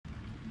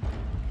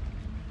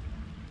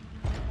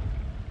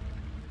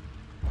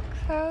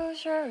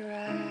Close your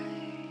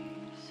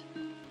eyes.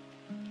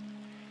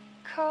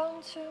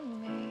 Come to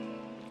me.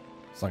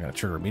 It's not gonna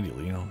trigger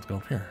immediately, you know. Let's go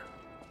up here.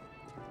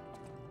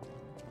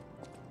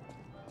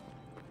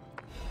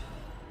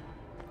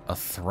 A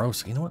throw.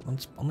 You know what? I'm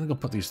gonna go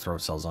put these throw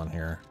cells on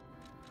here.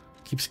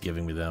 Keeps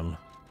giving me them.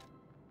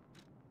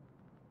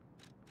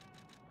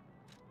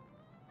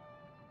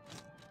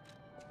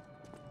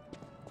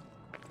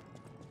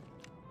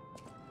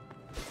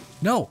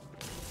 No!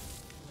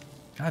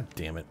 God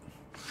damn it.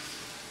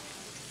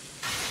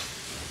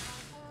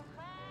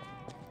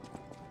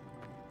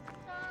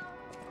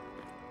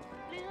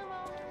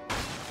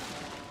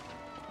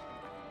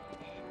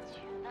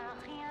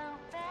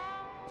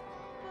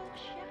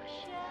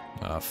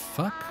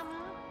 Fuck.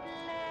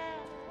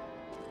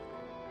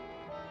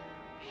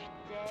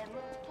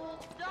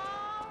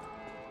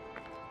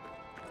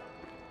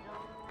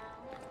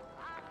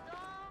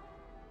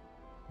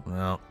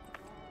 Well,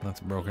 that's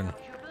broken.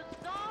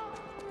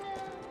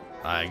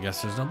 I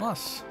guess there's no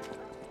bus.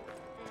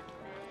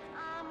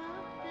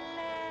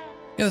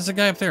 Yeah, there's a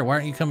guy up there. Why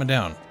aren't you coming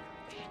down?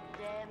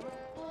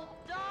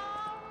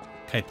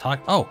 Okay,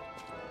 talk. Oh,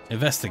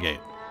 investigate.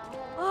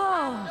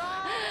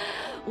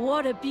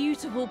 What a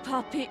beautiful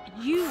puppet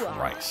you are.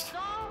 Christ.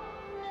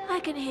 I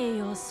can hear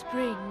your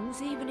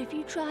springs even if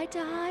you try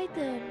to hide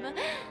them.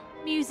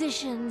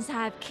 Musicians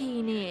have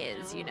keen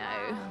ears, you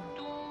know.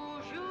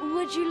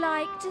 Would you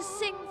like to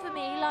sing for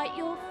me like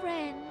your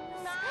friends?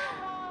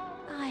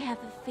 I have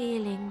a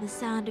feeling the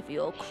sound of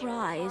your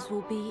cries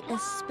will be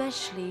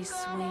especially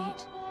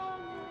sweet.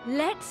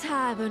 Let's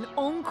have an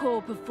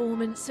encore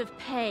performance of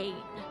Pain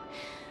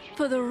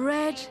for the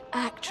Red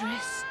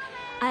Actress,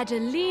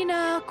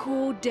 Adelina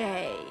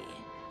Corday.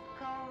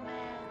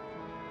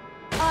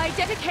 I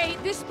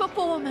dedicate this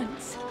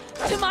performance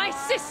to my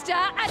sister,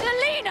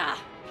 Adelina!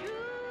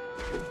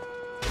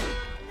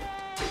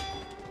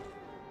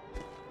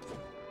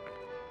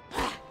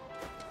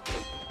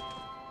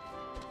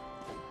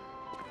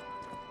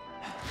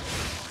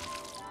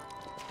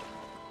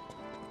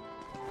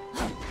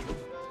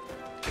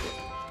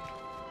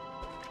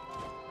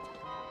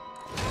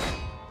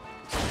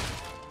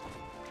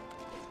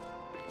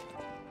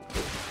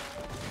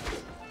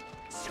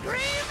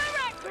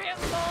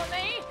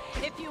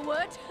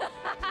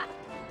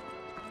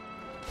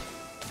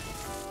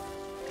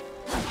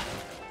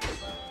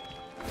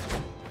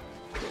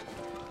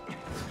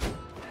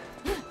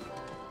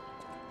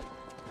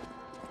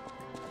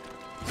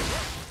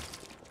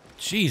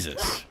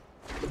 Jesus.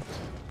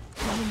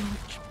 How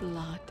much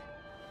blood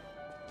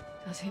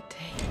does it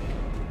take?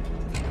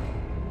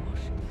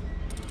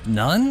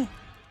 None?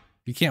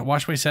 You can't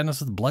wash away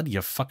sadness with blood,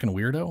 you fucking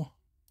weirdo?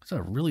 That's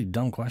a really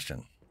dumb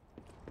question.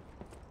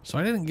 So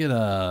I didn't get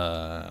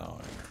a...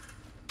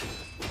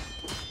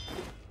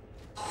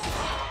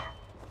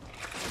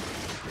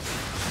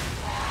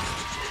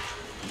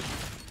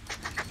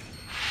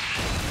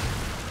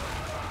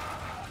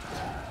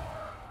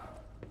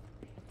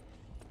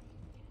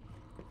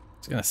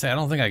 I was gonna say, I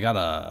don't think I got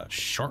a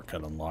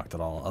shortcut unlocked at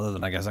all, other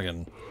than I guess I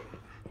can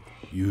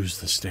use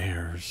the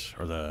stairs,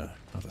 or the,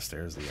 not the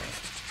stairs, the,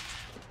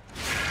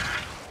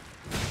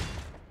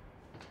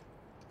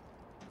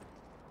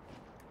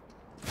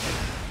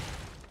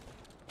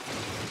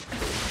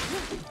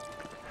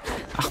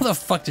 How the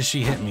fuck did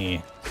she hit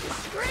me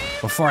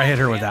before I hit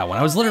her with that one?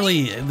 I was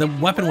literally, the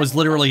weapon was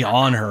literally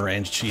on her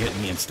and she hit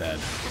me instead.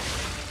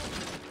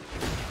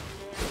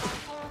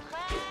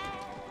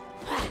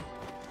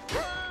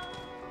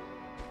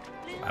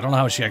 I don't know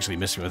how she actually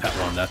missed me with that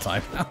one that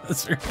time.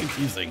 That's very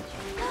confusing.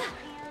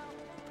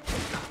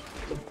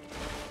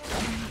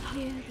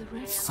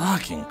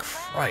 Fucking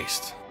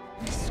Christ.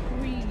 The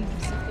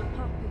screams of the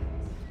puppets.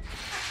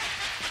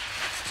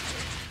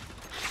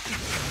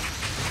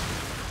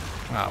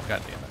 Wow,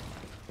 god damn it.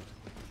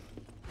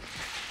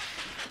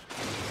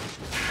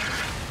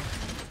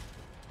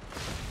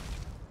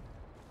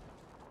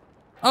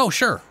 Oh,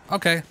 sure.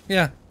 Okay,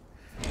 yeah.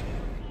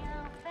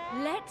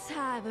 Let's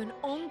have an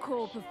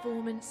encore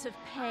performance of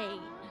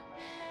Pain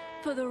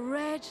for the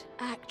Red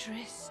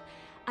Actress,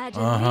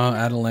 Adelina.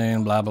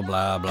 Adeline, blah, blah,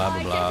 blah, blah,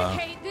 blah, blah. I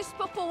dedicate this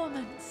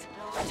performance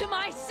to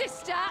my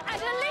sister,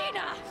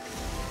 Adelina.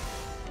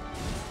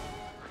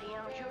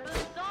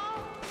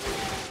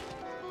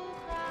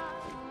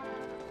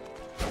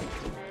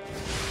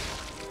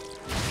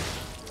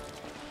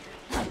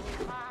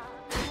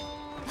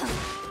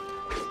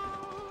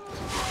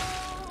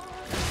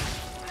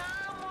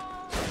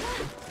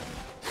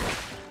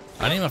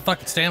 I need my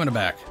fucking stamina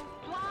back.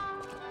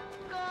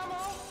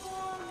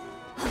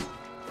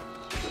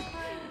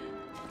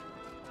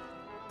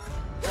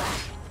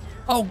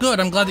 Oh, good.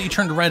 I'm glad that you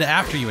turned red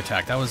after you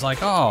attacked. I was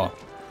like, oh.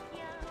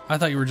 I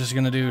thought you were just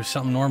going to do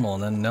something normal,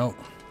 and then nope.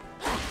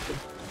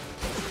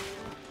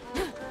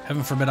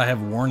 Heaven forbid I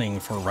have warning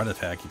for a red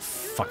attack, you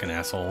fucking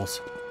assholes.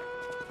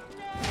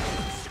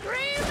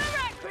 Scream a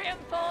requiem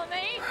for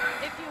me,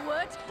 if you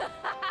would.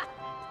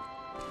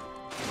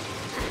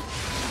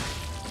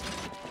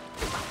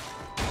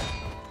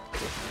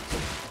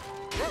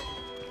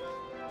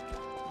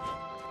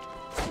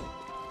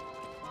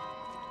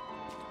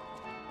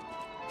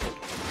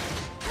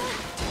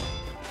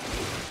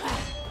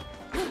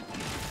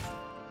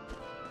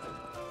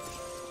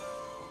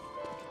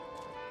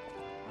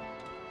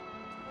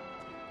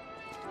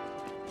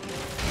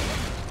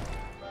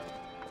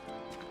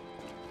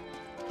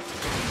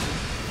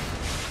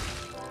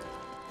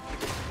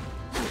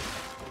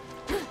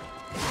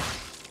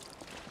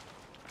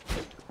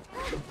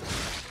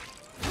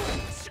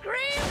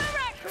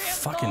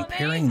 fucking for me,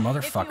 pairing if you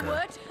motherfucker.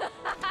 would.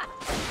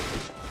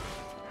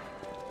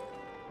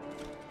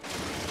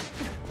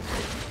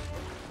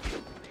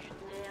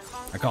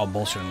 I call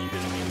bullshit on you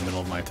hitting me in the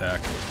middle of my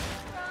attack.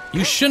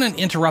 You shouldn't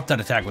interrupt that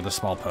attack with a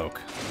small poke.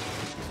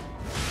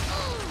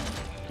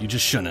 You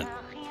just shouldn't.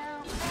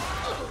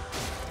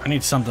 I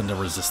need something to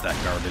resist that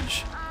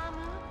garbage.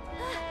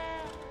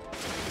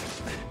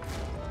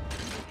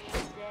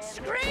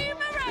 Scream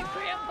a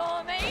requiem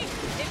for me,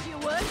 if you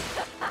would.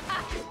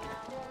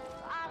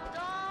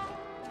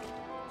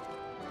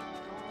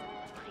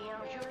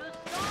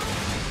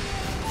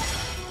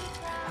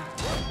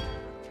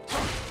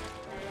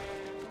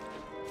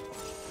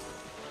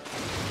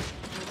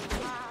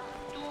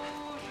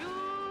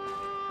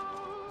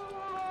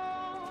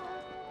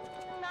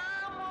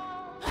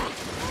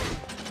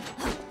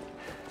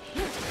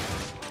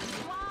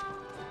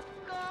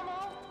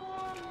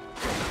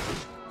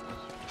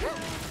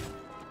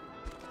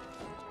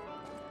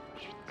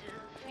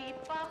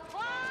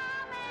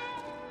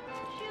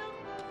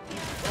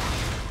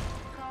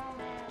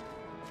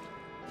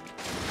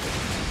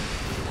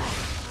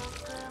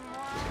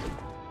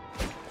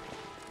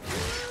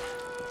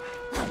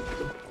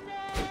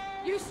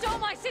 You stole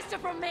my sister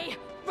from me,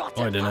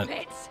 rotten Oh, I didn't.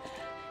 puppets.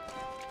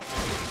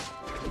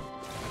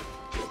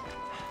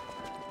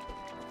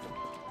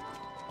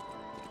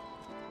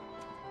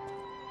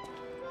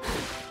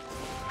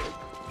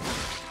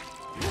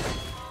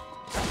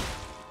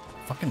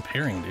 Fucking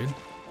parrying, dude.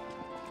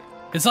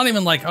 It's not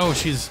even like, oh,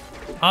 she's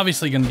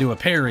obviously gonna do a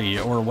parry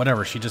or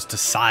whatever. She just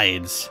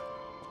decides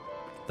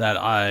that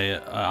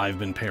I've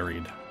been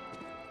parried.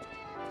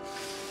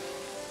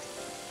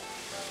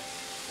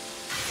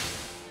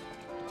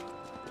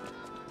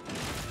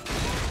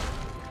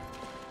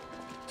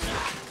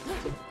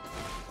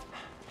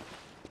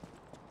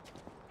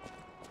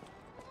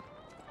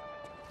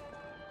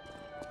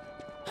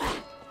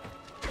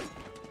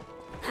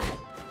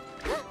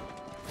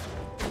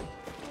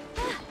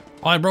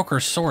 Oh, I broke her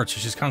sword, so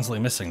she's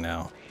constantly missing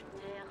now.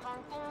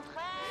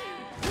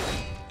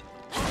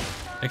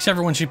 Except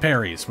for when she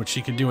parries, which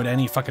she can do at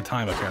any fucking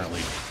time, apparently.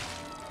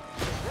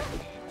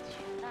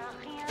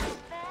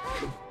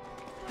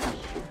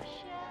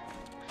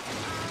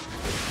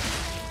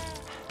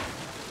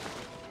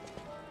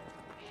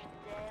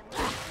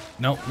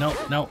 No, no,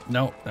 no,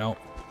 no, no.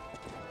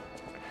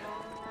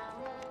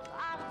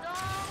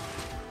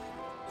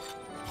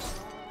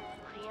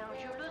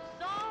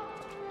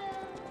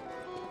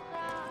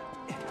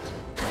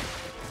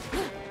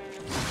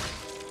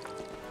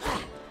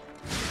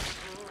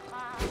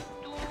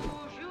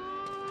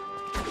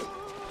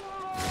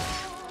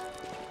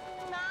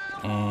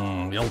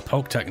 The old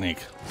poke technique.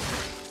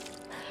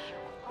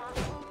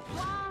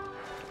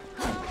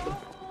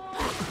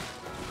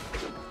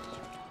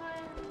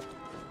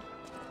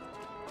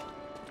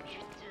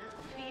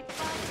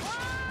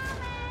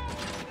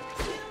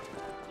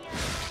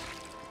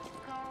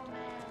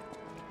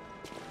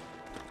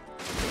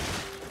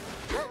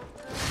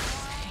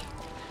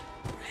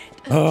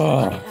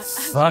 Oh,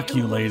 fuck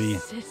you, lady.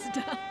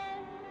 Sister.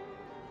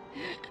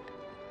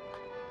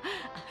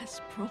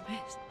 As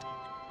promised,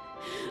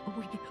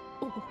 we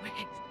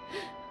always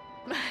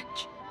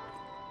match.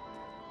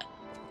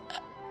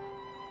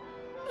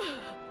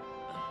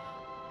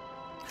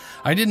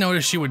 I did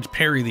notice she would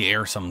parry the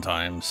air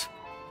sometimes.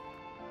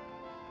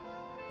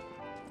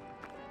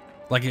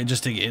 Like it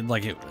didn't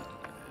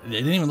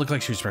even look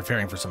like she was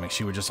preparing for something.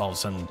 She would just all of a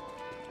sudden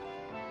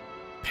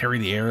parry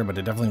the air, but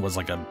it definitely was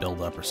like a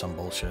build-up or some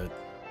bullshit.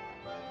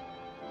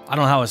 I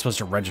don't know how I was supposed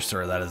to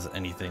register that as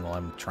anything while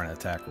I'm trying to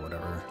attack or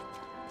whatever.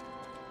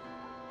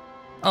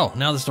 Oh,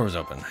 now this door's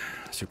open.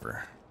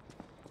 Super.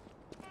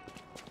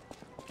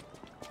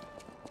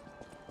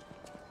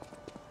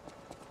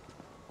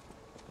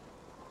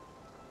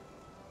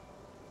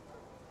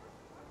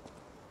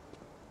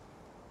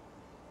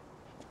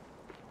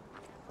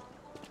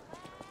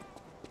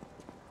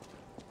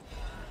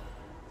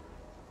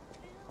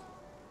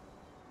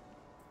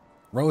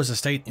 Rose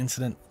Estate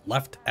incident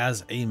left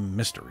as a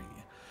mystery.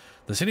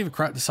 The city of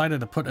Krat decided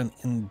to put an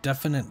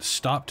indefinite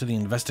stop to the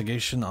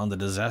investigation on the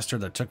disaster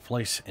that took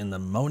place in the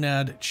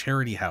Monad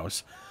charity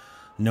house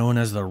known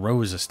as the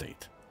Rose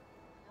Estate.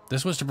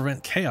 This was to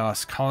prevent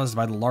chaos caused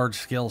by the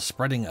large-scale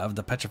spreading of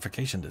the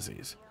petrification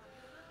disease.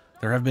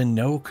 There have been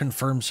no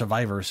confirmed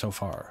survivors so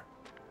far.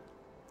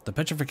 The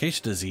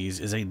petrification disease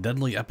is a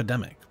deadly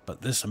epidemic,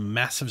 but this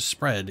massive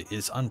spread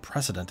is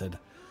unprecedented.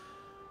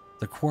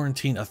 The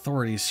quarantine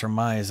authorities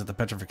surmise that the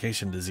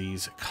petrification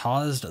disease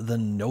caused the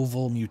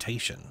novel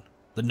mutation.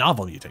 The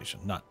novel mutation,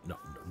 not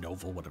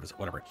novel,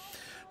 whatever.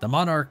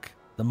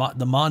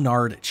 The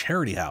Monard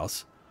Charity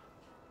House,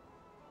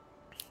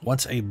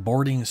 once a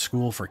boarding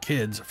school for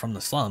kids from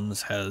the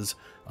slums, has,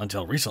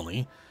 until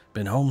recently,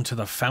 been home to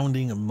the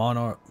founding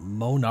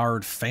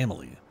Monard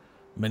family,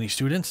 many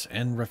students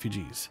and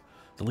refugees.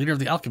 The leader of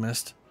the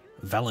alchemist,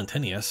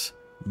 Valentinius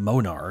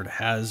Monard,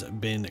 has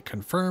been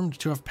confirmed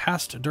to have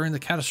passed during the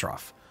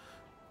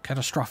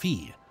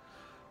catastrophe.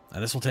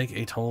 And this will take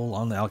a toll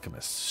on the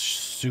alchemists.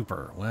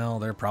 Super. Well,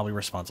 they're probably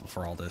responsible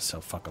for all this, so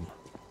fuck them.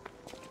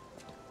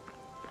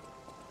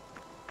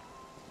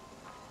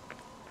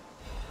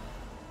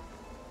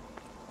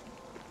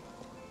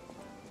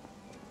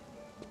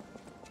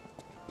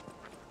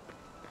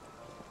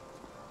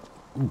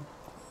 Ooh.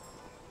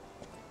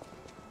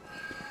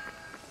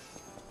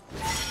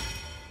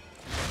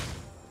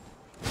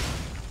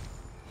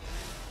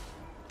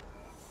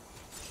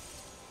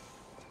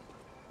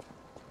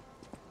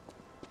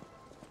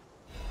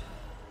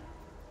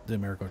 The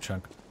Americo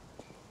chunk.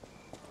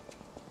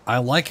 I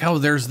like how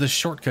there's this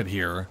shortcut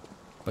here,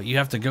 but you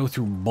have to go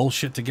through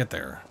bullshit to get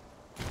there.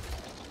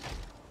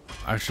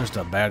 It's just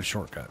a bad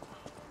shortcut.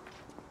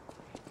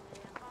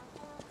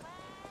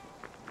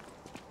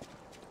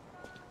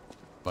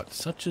 But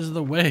such is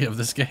the way of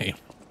this game.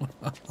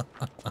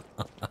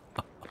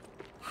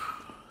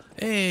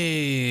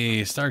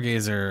 Hey,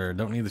 Stargazer.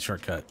 Don't need the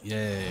shortcut.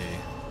 Yay.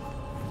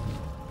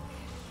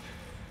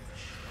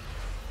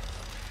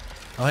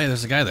 Oh, hey,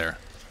 there's a guy there.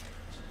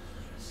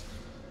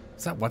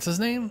 Is that what's his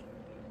name?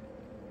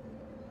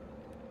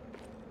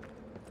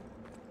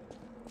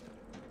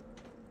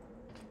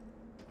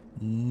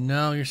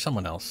 No, you're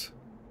someone else.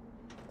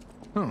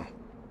 Oh,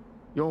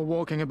 you're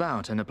walking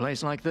about in a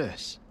place like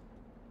this.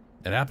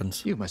 It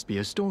happens. You must be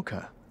a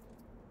stalker.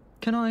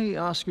 Can I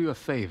ask you a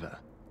favor?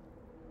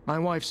 My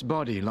wife's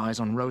body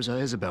lies on Rosa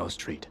Isabel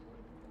Street.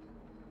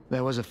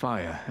 There was a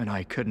fire, and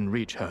I couldn't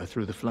reach her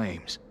through the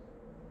flames.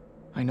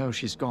 I know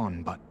she's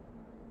gone, but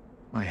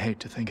I hate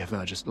to think of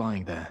her just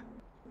lying there.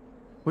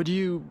 Would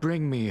you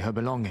bring me her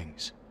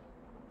belongings?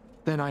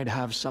 Then I'd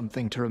have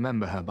something to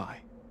remember her by.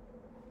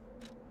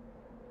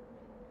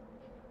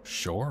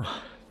 Sure.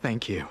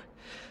 Thank you.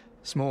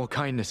 Small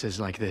kindnesses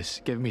like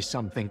this give me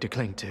something to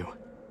cling to.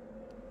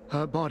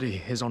 Her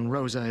body is on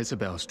Rosa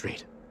Isabel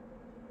Street.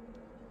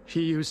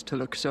 She used to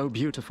look so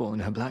beautiful in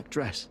her black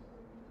dress.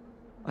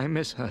 I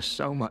miss her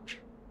so much.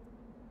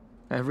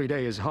 Every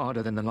day is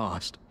harder than the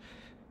last.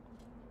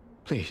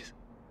 Please,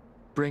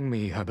 bring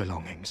me her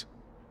belongings.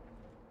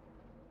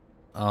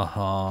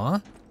 Uh-huh.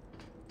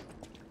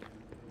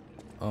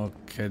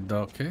 Okay,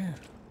 dokie.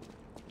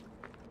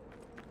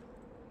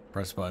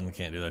 Press button,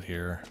 can't do that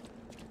here.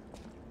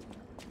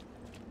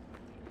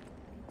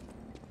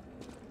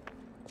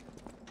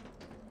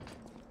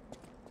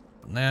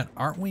 Nat,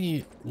 aren't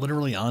we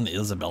literally on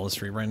Isabella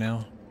Street right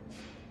now?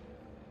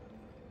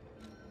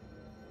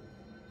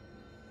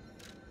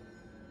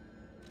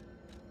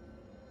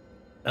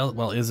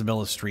 Well,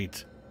 Isabella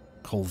Street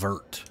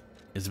Culvert.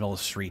 Isabella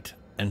Street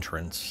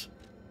entrance.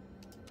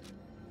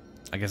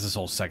 I guess this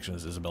whole section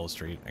is Isabella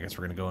Street. I guess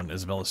we're going to go on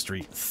Isabella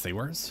Street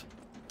seawards.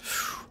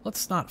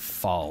 Let's not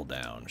fall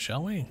down,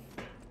 shall we?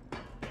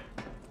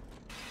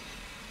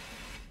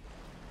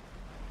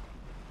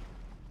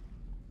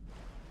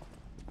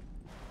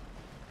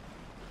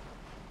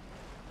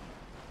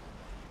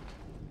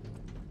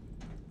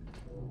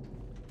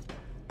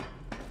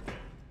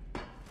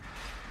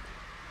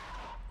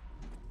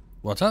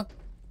 What's up?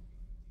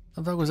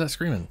 What the fuck was that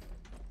screaming?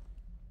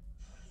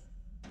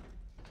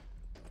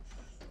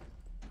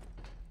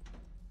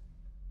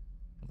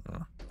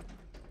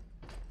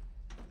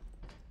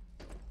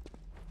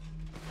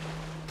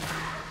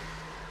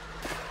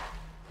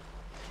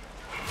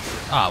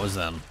 Ah, it was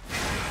them.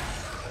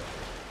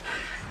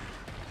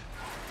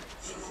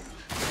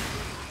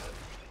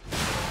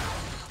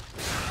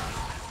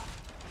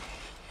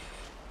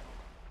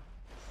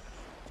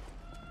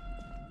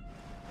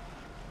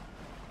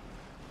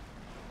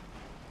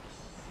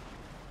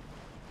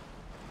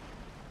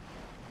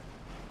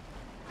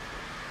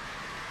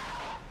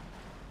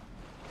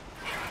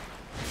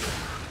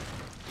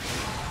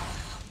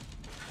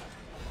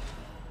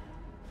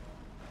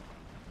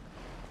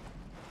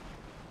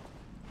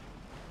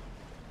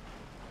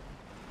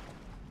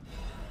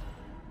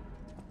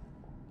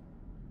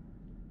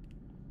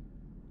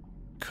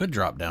 Could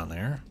drop down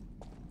there.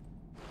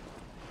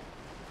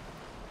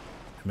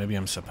 Maybe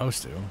I'm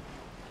supposed to.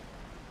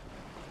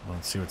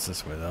 Let's see what's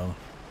this way, though.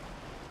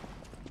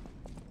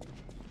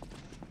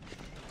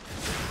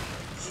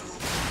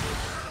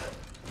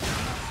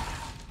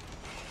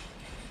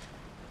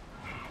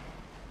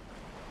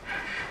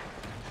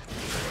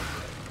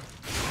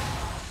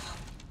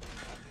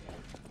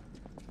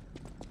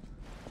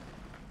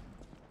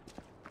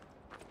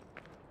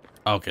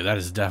 Okay, that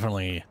is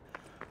definitely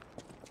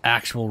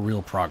actual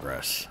real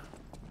progress.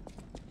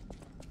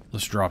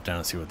 Let's drop down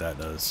and see what that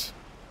does.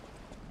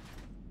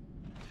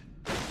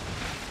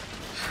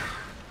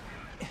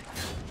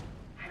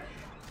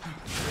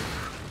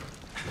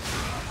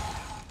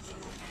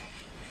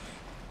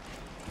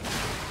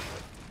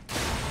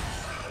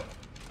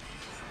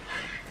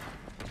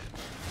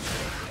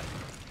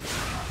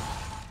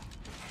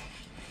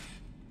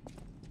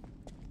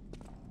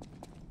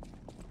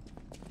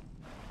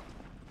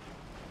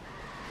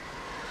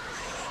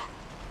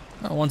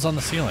 Oh, one's on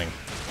the ceiling.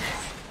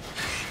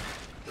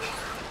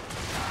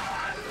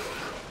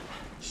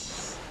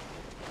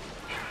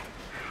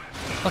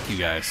 Fuck you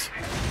guys.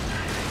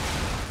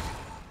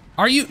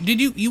 Are you,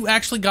 you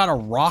actually got a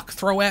rock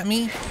throw at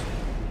me?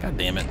 God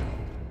damn it.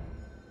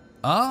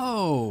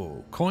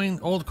 Oh,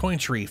 old coin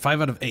tree,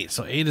 5 out of 8.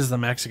 So 8 is the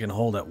max I can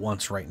hold at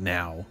once right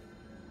now.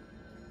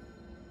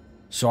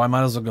 So I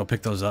might as well go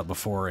pick those up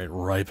before it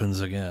ripens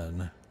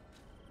again.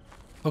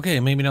 Okay,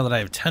 maybe now that I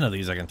have 10 of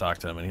these, I can talk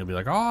to him, and he'll be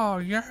like, oh,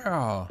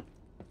 yeah.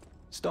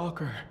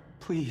 Stalker,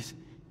 please.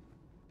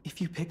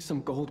 If you pick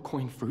some gold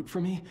coin fruit for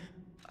me...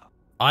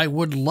 I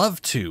would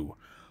love to.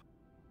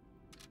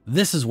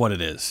 This is what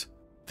it is.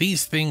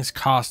 These things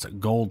cost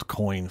gold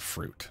coin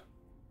fruit.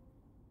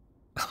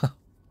 Fucking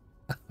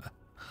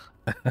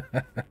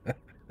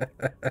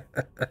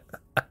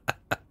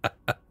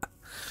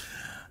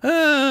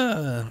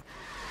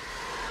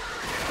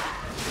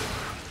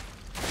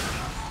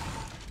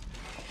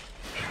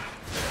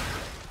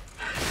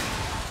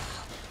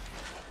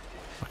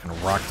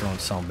rock throwing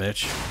son of a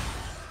bitch.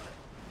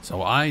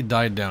 So I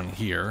died down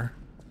here.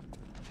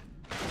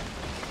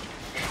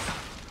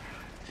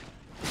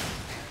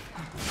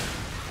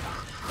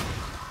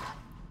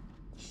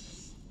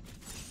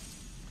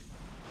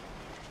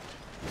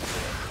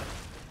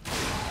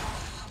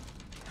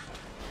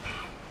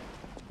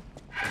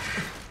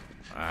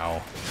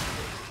 Ow.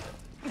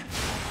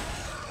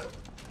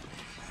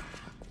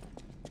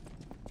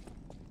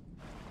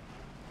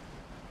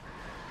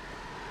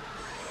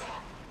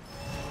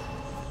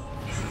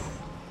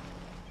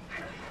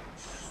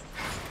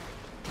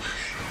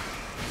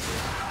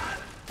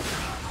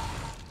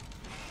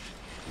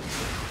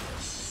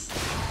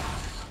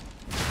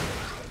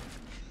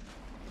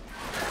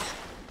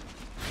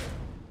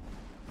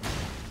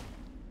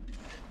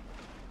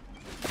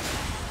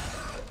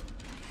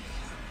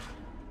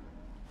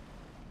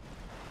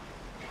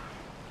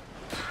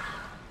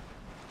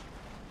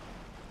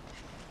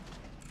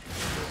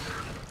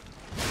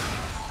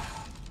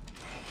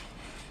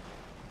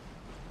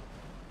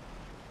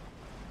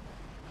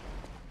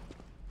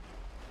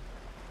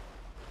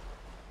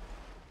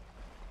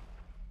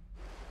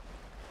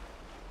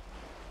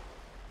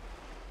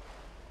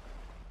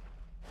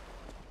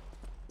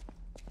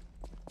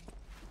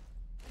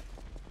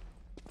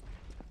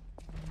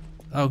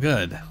 Oh,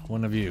 good.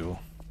 One of you.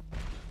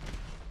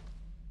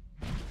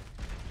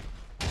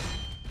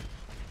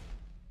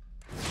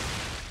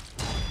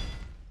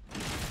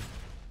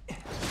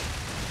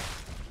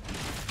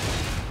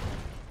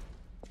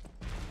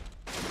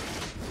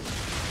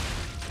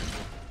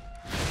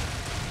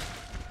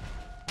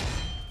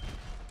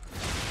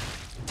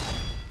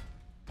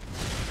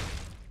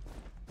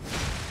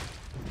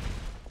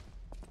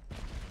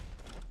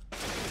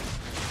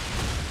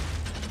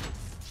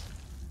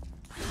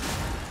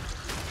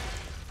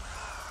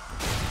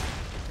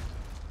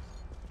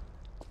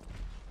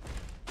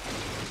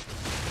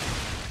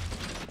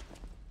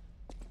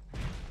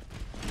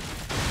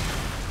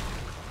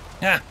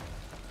 Yeah.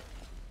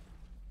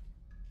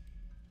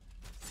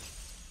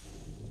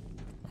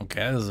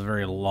 Okay, this is a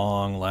very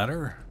long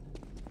ladder.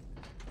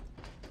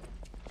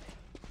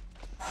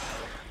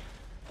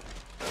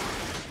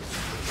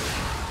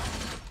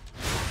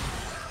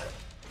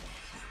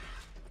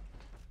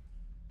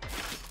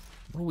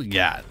 What do we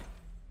got?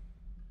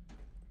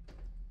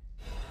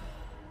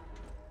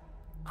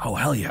 Oh,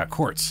 hell yeah,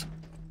 quartz.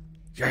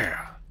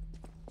 Yeah.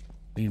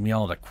 Need me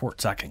all the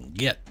quartz I can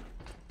get.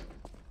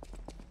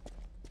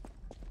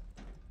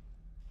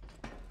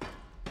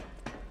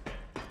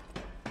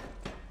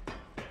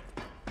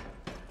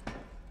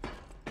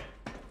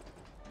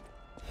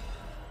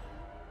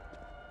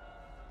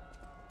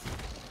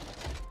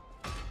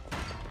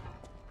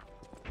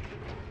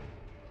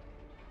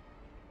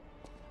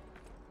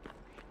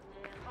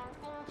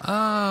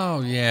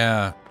 Oh,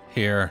 yeah.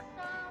 Here.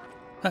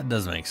 That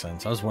does make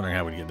sense. I was wondering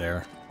how we'd get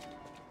there.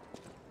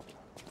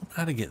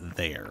 How to get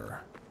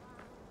there.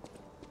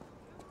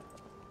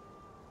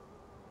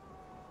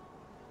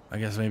 I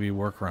guess maybe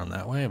work around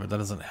that way, but that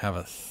doesn't have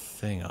a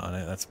thing on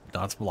it.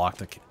 That's blocked.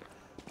 Do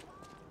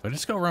I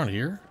just go around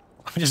here?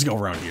 I just go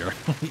around here.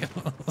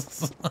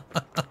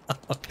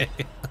 Okay.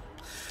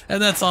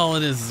 And that's all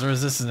it is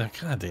resistance.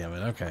 God damn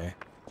it. Okay.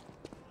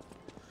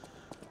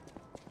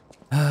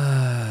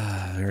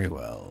 Very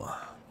well.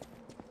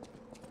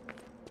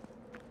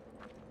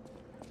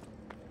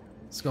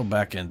 Let's go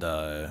back and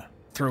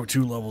throw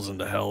 2 levels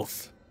into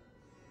health.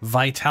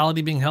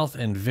 Vitality being health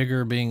and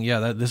vigor being,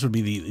 yeah, this would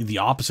be the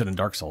opposite in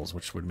Dark Souls,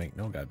 which would make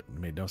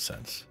made no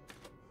sense.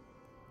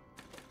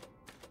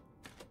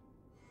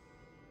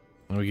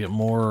 And we get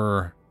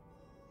more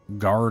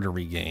guard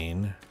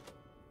regain,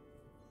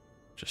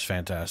 which is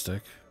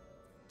fantastic.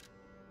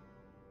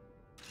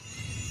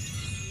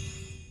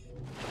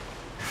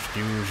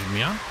 Excuse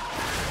me.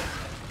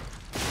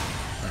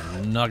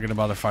 I'm not gonna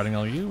bother fighting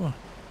all you.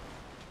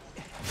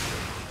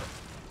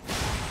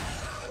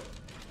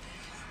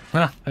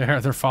 Ah,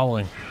 they're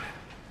following.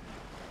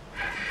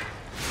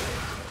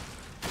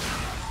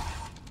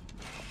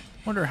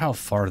 Wonder how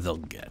far they'll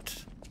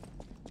get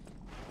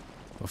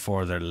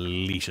before their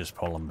leashes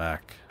pull them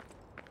back.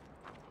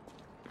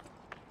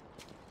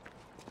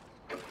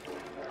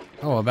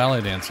 Oh, a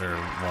ballet dancer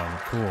one.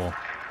 Cool.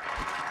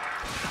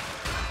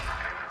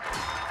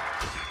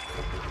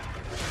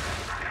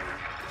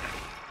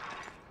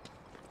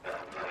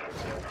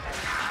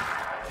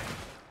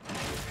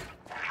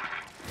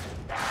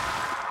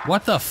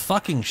 What the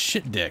fucking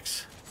shit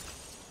dicks?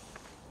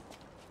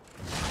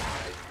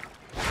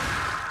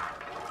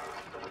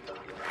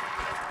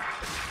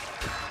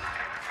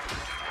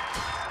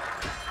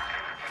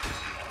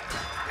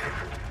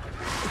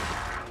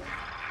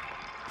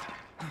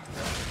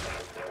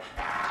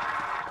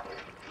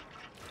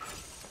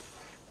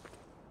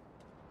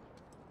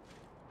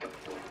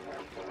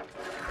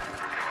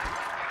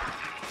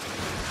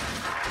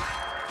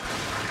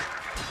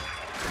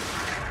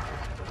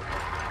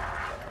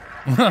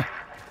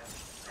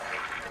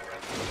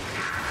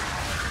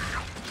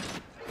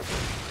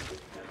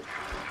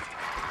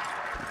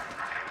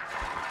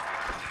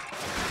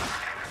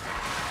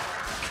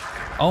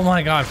 Oh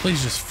my god,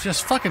 please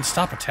just fucking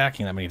stop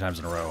attacking that many times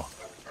in a row.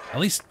 At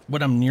least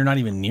when you're not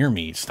even near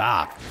me.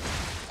 Stop.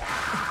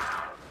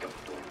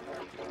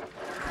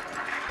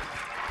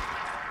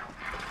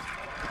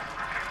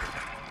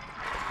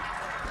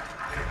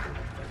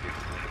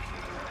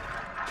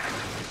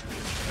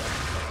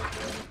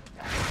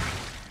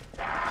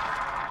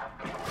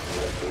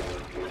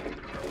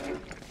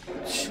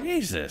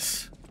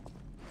 Jesus.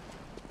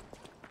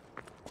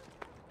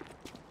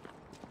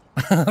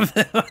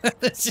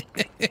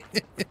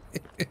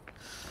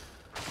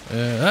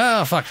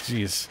 Oh, fuck,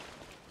 jeez.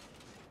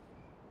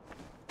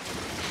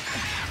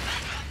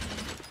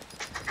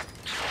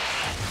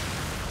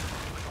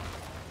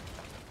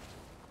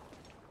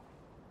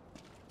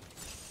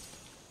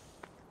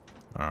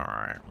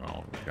 Alright,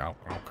 well, yeah,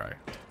 okay.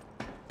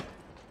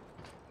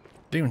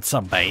 Doing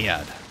so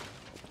bad.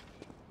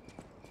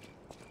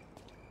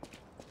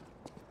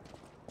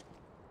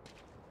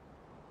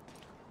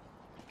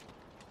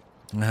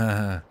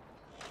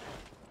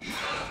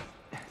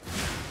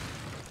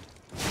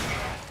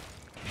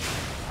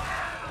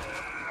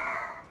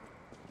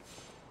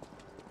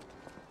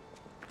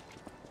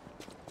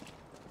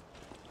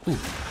 Ooh,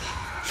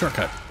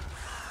 shortcut.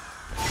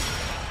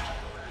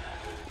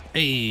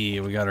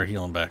 Hey, we got our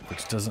healing back,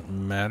 which doesn't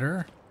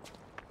matter.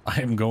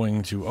 I am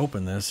going to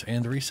open this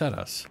and reset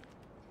us.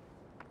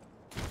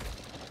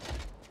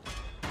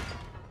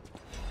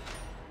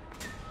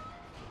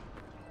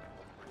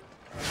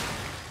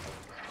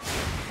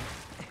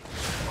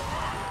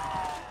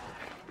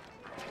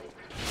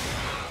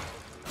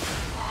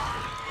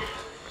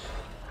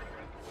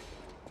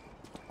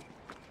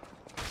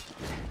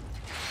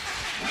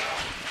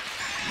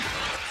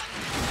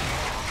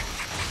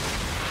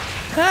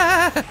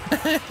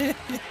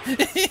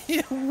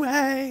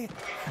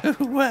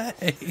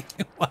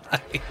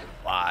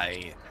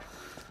 Why?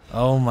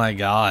 Oh my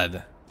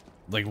god.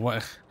 Like,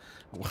 what?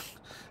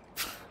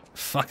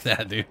 Fuck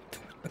that, dude.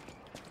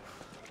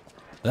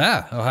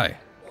 Ah, oh, hi.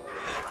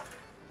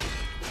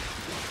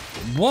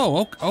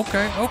 Whoa,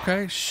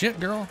 okay. Shit,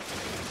 girl.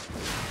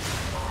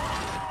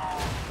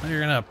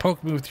 You're gonna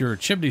poke me with your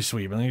chimney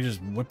sweep, and then you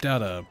just whipped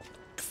out a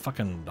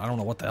fucking, I don't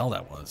know what the hell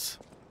that was.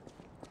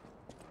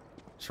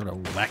 Sort of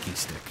wacky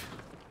stick.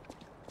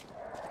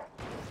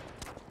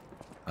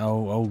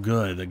 Oh,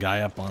 good. The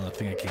guy up on the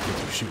thing I can't get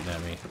to shooting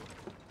at me.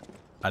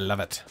 I love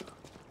it.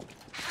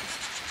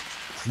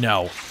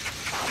 No.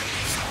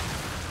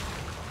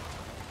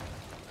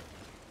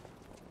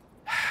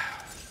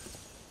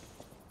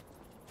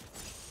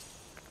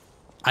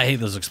 I hate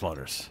those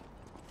exploders.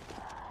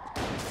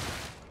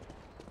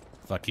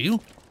 Fuck you.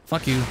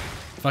 Fuck you.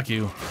 Fuck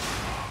you.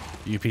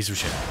 You piece of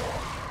shit.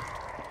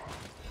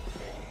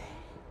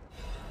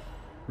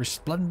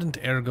 Resplendent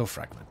ergo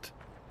fragment.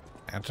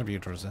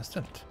 Attribute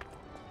resistant.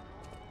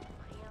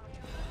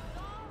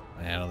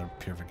 Another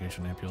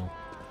purification ampule.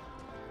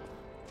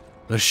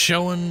 The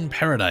Showan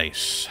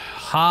Paradise.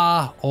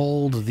 Ha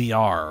old the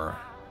are.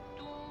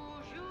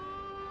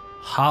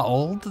 Ha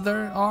old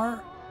there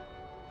are?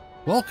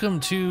 Welcome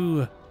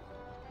to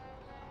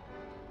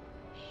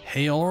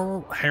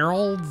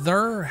Harold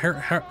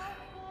there?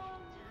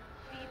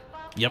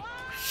 Yep.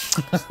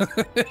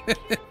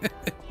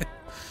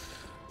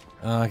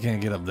 I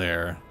can't get up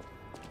there.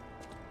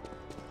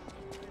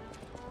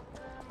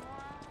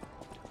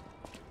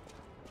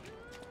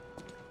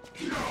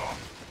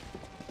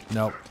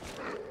 Nope.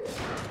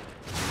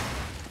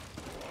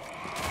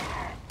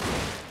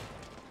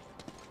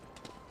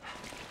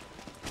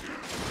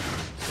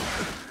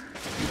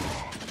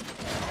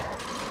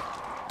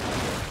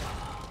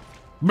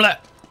 Blah.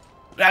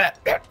 I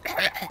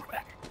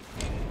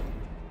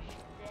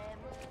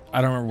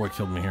don't remember what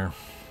killed me here.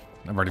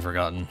 I've already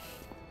forgotten.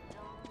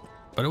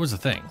 But it was a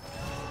thing.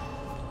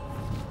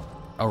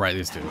 Oh, right,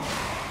 these two.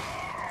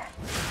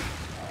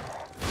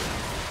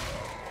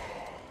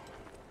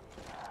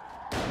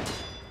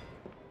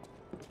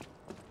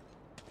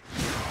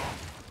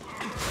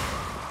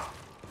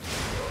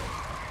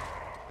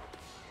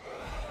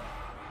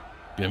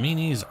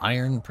 Yamini's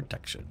iron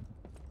protection.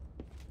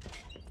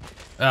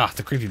 Ah,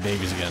 the creepy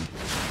babies again.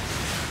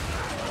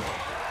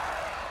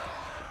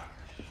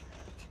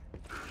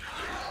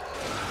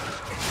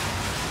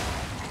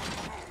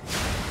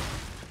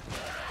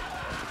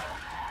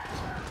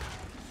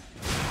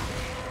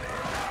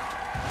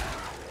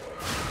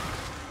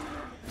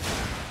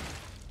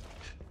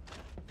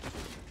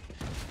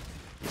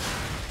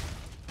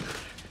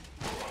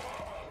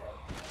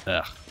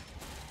 Ugh.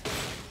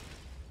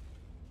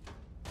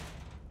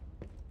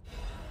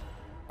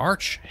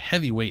 Arch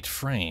heavyweight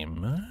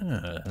frame.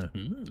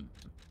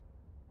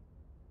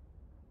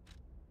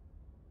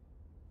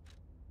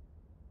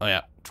 Oh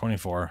yeah,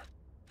 24.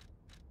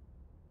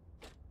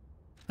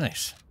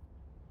 Nice.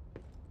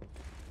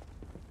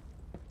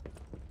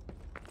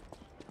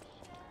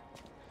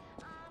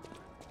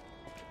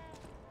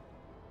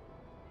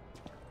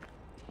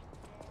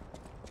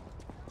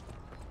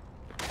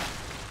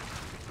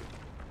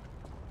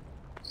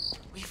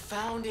 We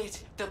found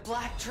it! The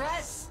black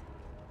dress!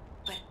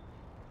 But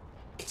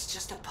it's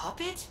just a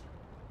puppet?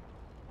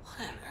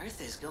 What on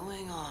earth is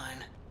going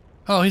on?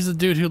 Oh, he's the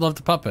dude who loved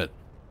the puppet.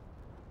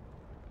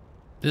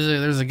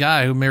 There's a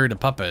guy who married a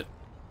puppet.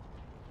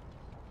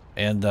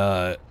 And,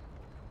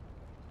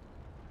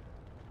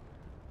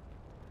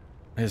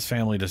 his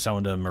family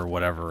disowned him or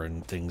whatever,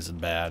 and things are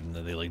bad, and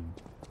they, like...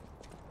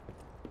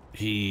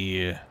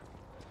 He...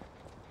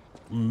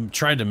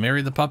 tried to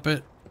marry the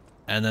puppet,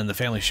 and then the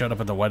family showed up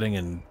at the wedding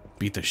and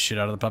beat the shit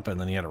out of the puppet, and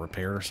then he had to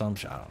repair or some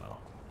shit. I don't know.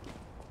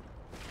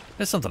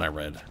 It's something I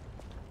read.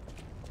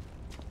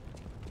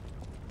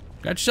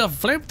 Got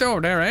yourself a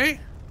flamethrower there, eh?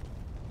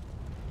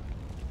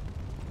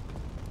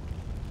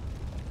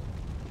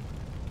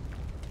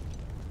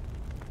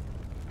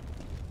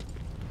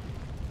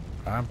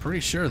 I'm pretty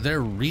sure they're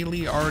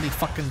really already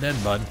fucking dead,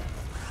 bud.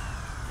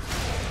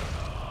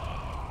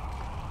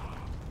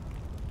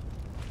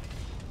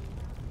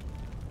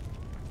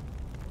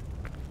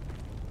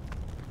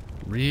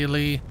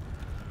 Really,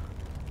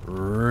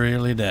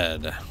 really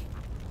dead.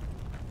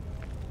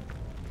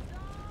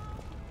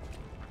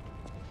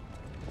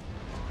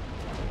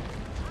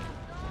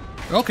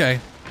 Okay.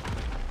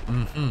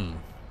 Mm-hmm.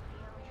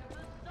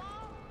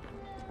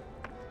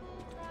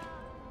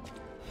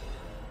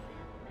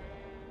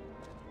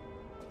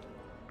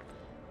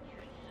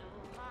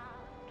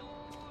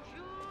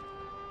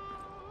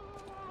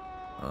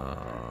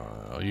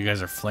 You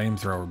guys are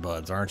flamethrower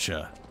buds, aren't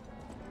you?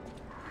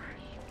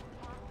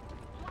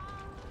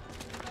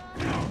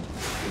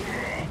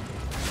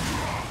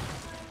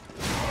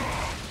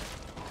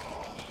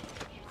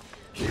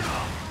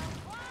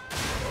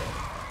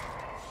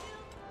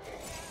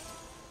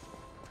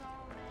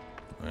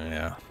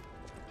 Yeah.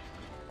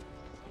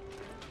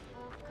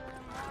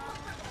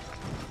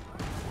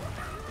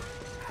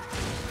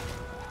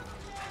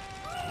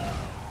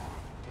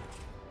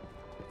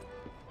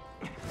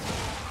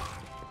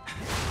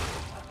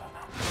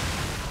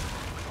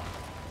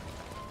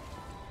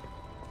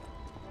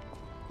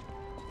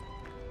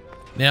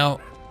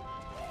 Now,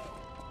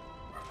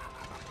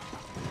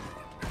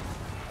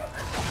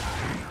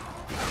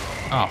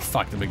 oh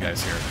fuck, the big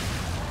guy's here.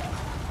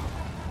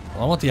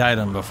 Well, I want the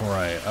item before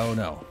I, oh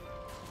no.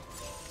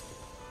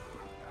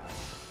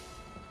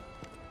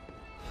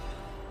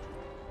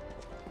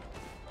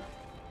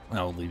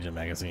 Oh, Legion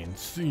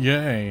magazines.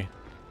 Yay.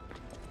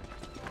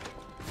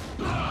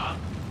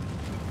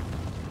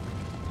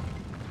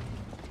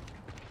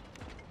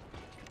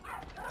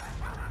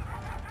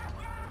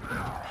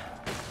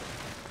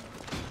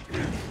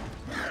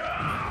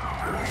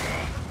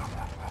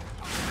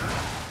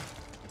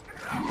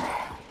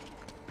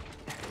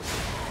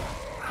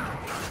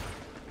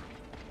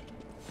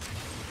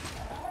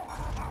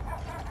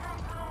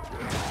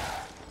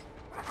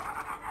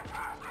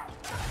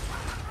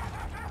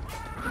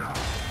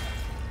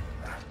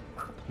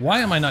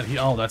 Why am I not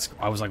oh, that's,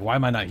 I was like, why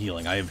am I not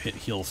healing? I have hit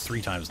heal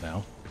 3 times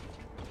now.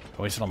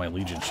 I wasted all my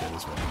Legion shit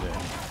is what I did.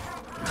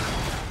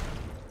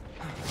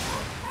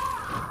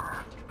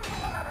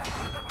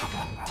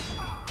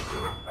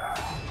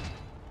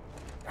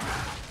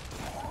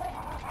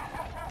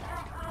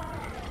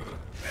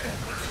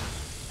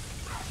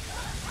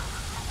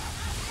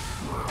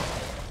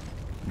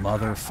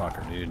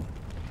 Motherfucker, dude.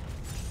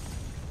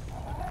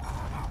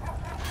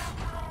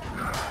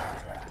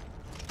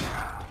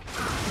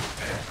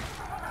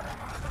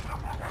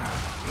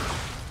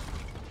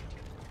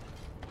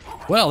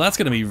 Well, that's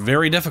going to be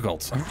very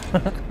difficult.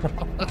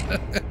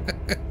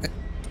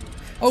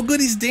 Oh, good,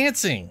 he's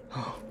dancing.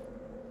 Oh,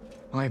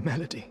 my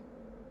Melody.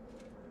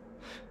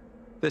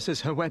 This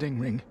is her wedding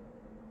ring.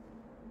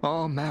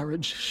 Our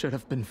marriage should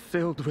have been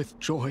filled with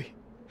joy.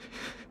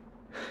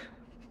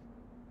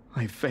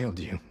 I failed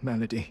you,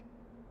 Melody.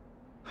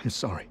 I'm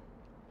sorry.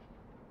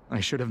 I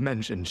should have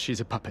mentioned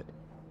she's a puppet.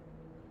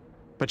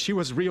 But she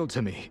was real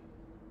to me.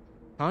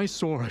 I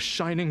saw a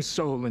shining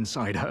soul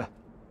inside her.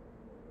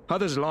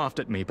 Others laughed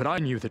at me, but I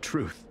knew the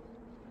truth.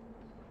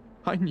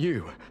 I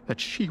knew that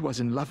she was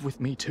in love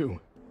with me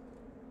too.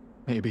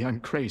 Maybe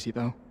I'm crazy,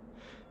 though.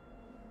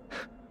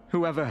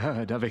 Whoever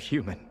heard of a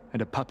human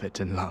and a puppet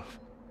in love?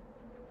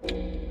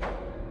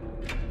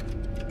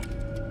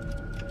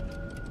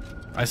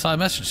 I saw a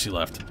message she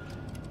left.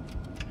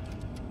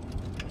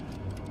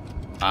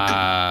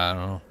 I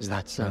don't know. Is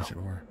that so?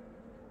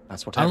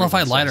 That's what I don't know if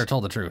I everyone lied or says.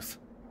 told the truth.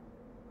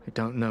 I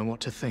don't know what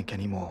to think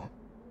anymore.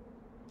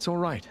 It's all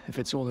right if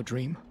it's all a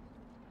dream.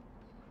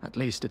 At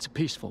least it's a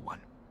peaceful one.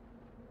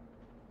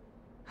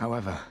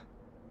 However,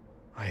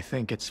 I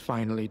think it's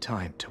finally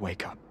time to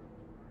wake up.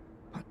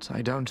 but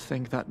I don't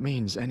think that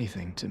means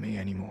anything to me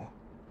anymore.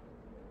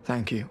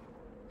 Thank you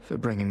for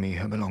bringing me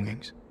her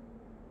belongings.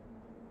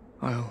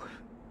 I'll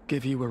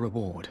give you a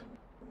reward,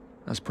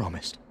 as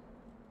promised.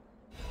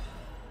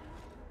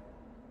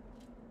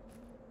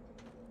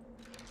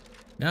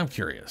 Now I'm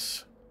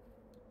curious.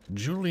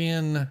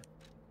 Julian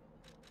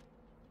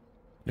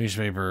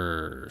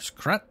newspapers,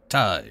 Krat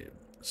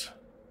Times.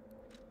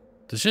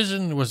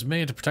 Decision was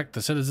made to protect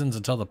the citizens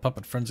until the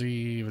puppet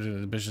frenzy.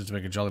 Ambitions to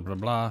make a jolly blah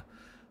blah.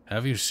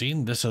 Have you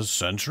seen this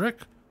eccentric?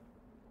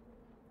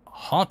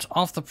 Hot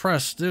off the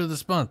press due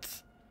this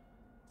month.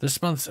 This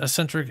month's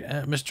eccentric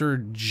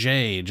Mr.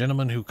 J,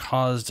 gentleman who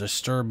caused a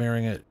stir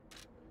marrying it.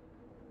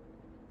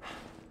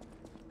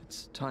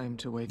 It's time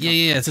to wake up.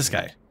 Yeah, it's this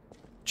guy.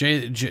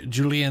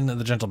 Julian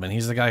the gentleman.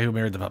 He's the guy who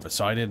married the puppet.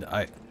 So I didn't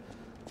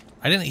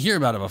hear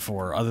about it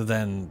before, other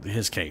than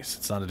his case.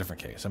 It's not a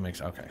different case. That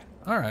makes okay.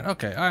 All right.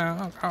 Okay.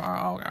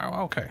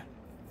 Okay.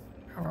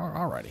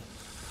 Alrighty.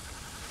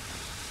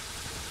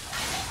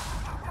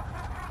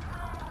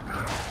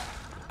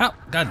 Oh,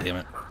 God damn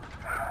it.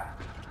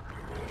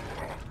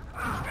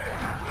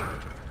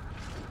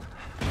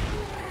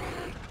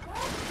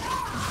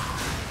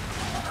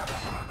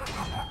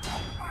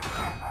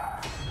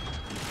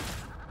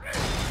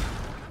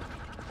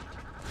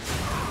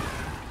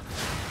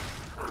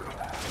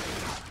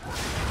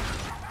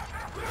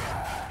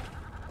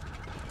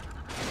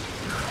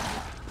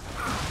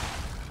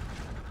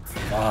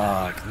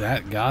 Fuck,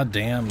 that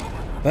goddamn...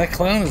 That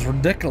clown is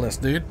ridiculous,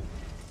 dude.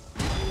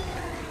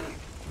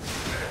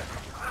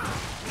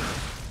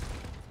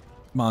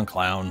 Come on,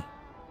 clown.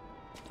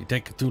 You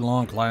take too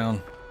long,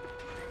 clown.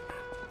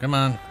 Come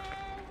on.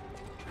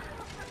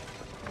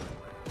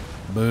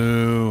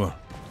 Boo.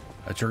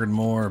 I triggered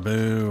more,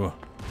 boo.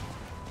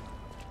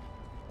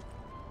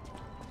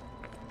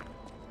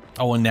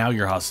 Oh, and now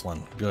you're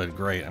hustling. Good,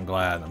 great, I'm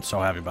glad. I'm so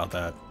happy about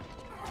that.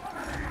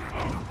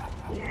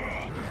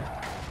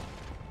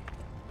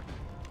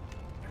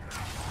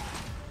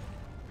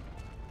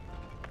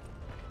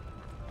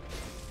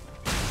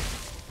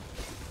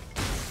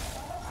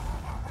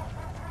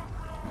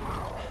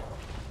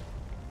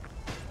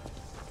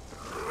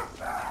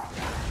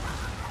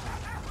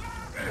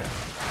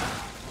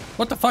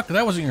 What the fuck?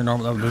 That wasn't your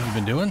normal move you've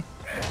been doing.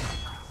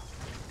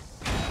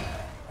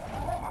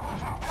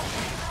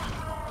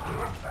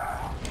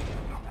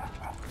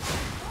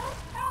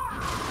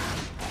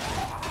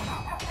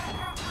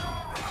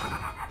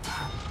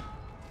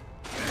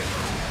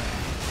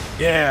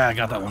 Yeah, I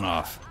got that one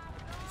off.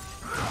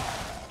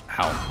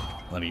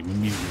 Ow. Then he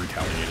immediately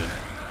retaliated.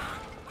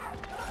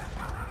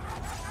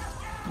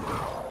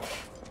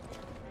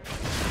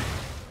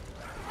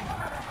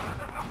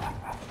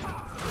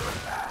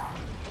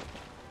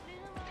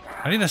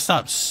 I need to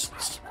stop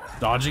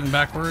dodging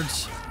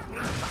backwards.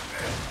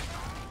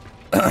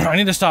 I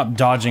need to stop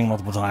dodging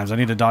multiple times. I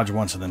need to dodge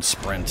once and then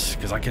sprint,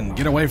 because I can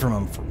get away from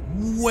him for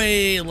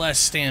way less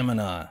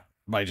stamina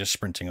by just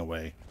sprinting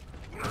away.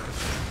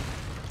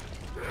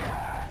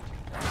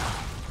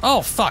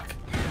 Oh, fuck.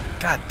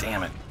 God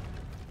damn it.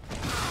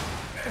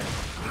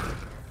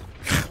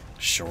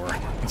 Sure.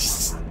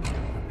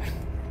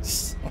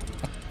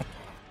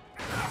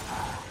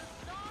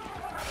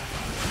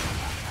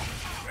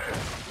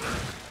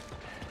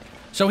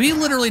 So he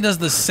literally does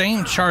the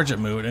same charge-up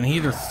move, and he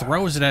either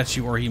throws it at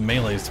you or he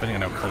melees,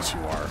 depending on how close you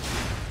are.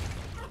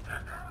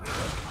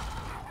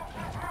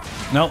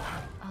 Nope.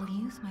 I'll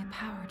use my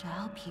power to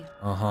help you.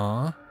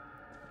 Uh-huh.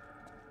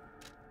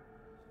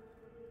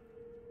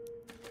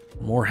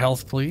 More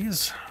health,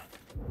 please.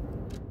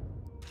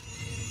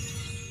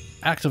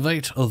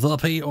 Activate the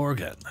P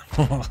organ.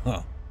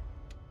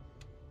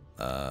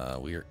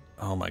 Weird.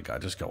 Oh my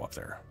god, just go up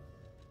there.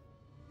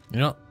 You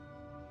know,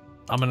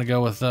 I'm gonna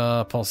go with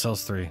Pulse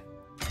Cells 3.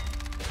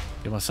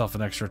 Give myself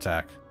an extra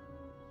attack.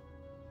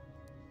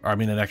 Or I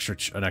mean an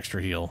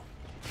extra heal.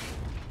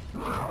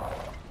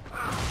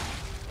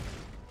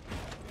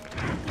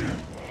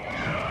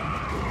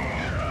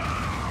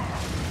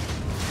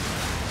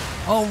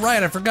 Oh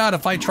right, I forgot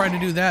if I tried to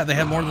do that, they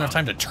have more than enough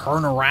time to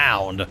turn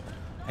around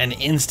and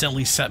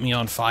instantly set me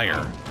on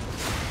fire.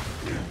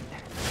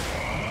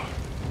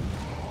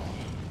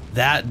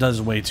 That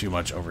does way too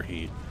much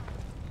overheat.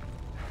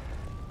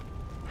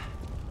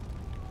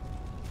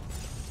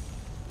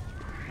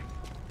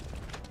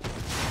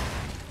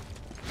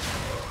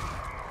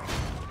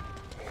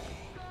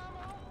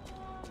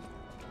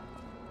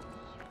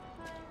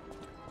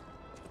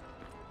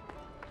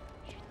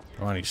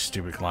 Come on, you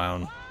stupid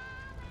clown.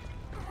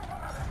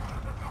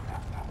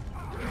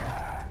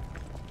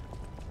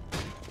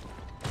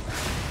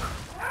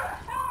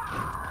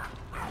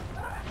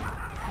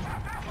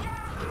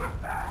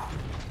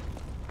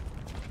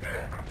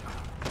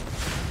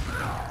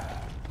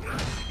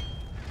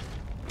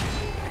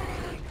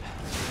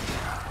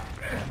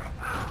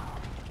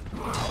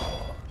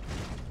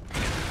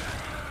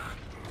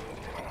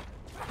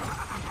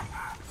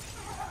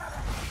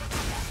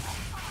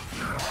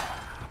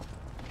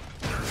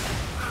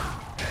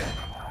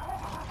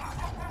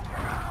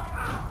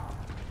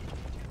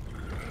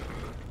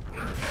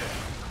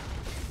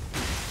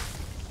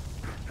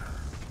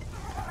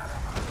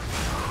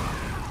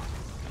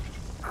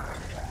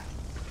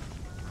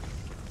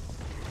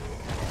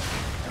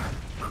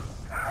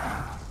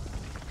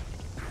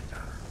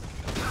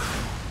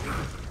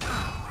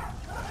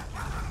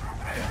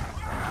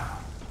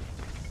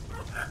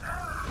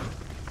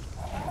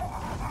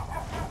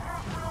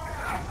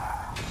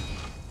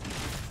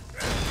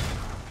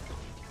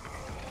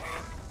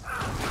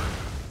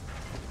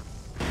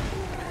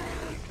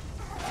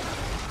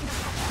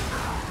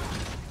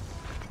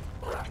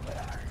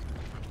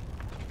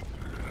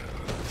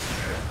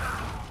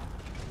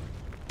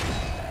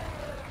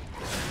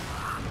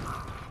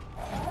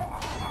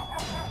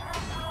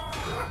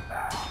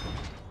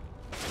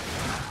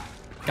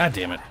 God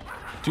damn it.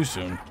 Too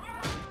soon.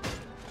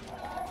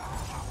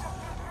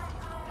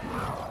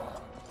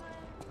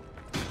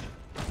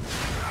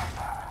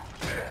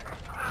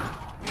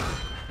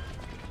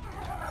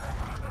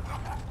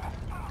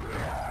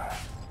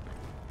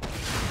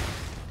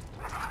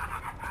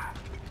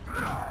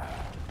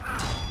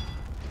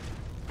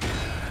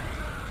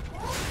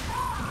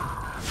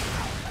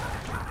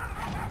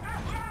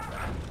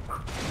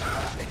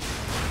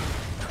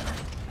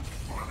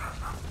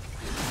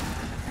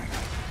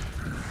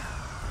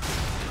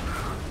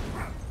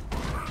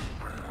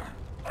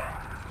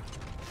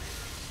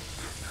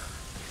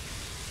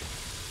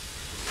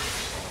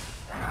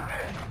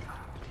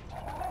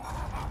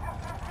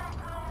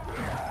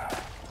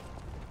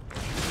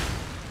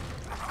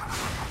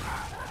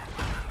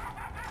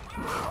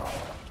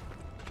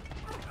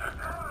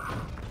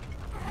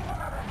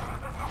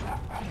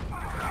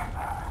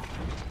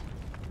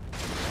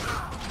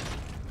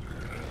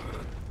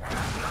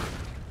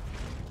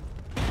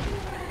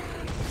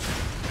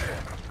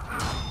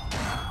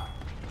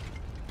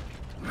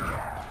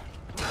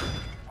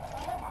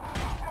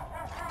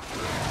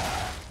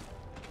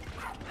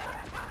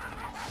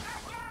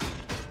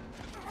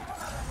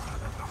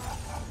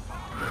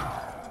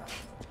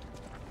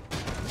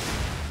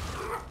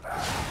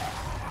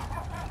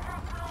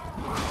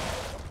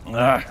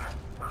 Ah.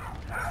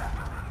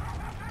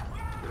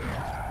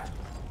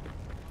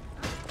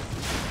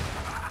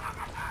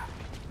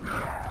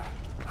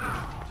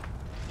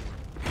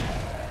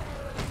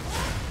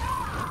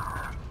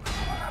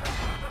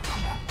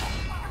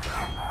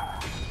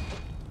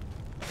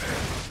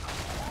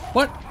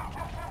 What?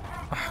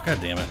 Oh, God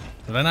damn it.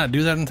 Did I not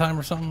do that in time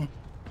or something?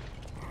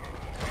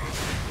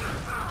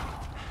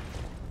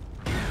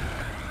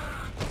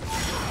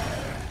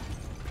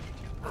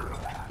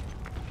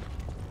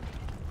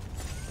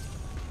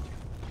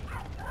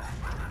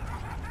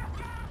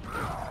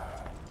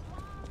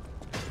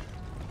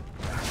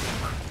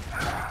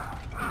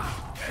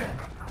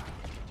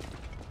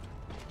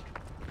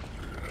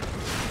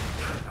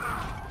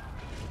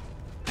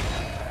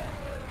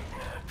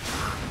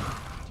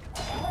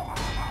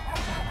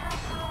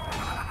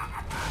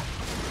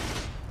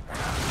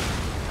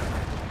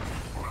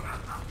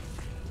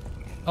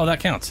 Oh, that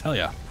counts. Hell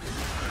yeah.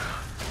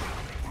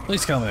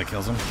 Please tell me that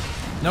kills him.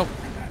 Nope.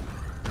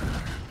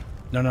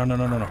 No, no, no,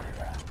 no, no, no.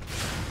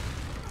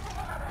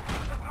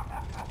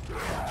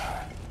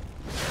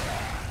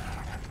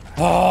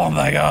 Oh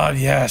my god,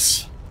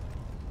 yes.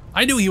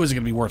 I knew he wasn't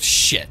going to be worth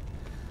shit.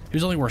 He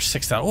was only worth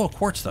 6,000. Oh, a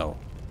quartz, though.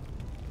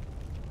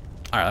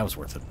 Alright, that was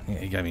worth it.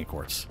 He got me a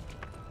quartz.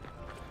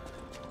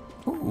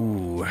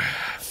 Ooh.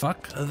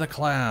 Fuck the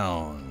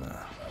clown.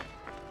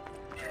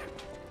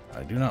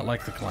 I do not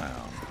like the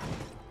clown.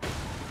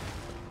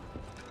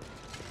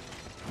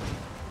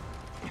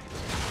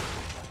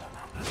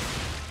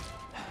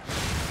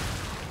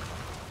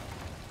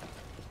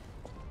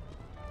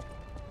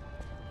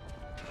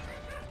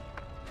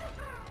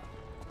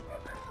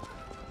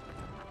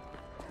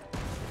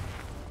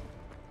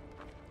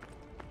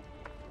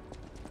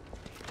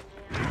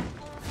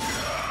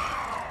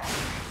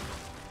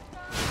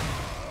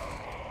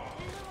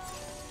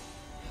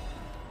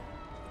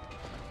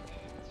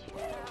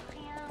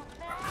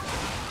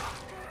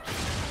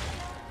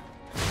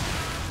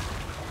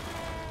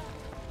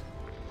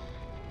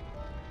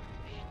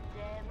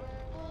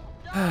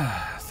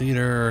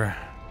 Theater.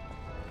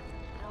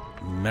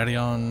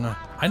 Marion.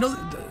 I know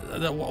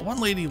that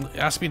one lady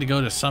asked me to go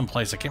to some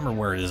place. I can't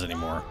remember where it is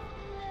anymore.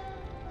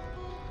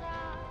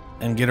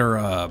 And get her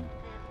a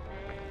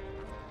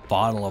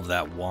bottle of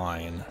that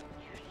wine.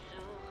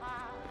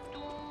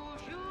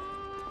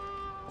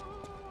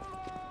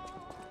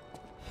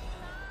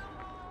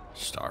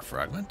 Star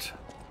fragment.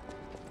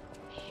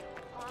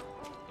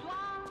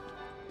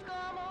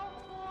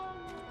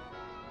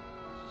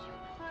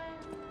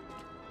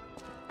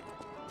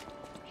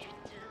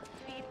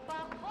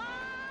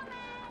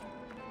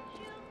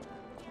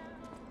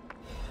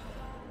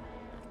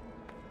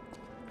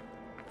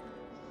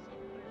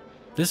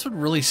 This would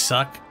really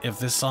suck if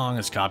this song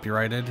is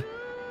copyrighted.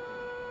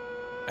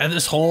 And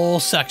this whole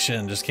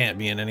section just can't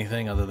be in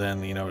anything other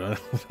than, you know,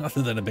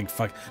 other than a big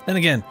fuck. Then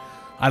again,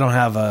 I don't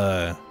have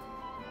not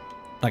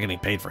getting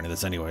paid for any of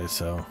this anyway,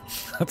 so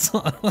that's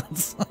not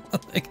as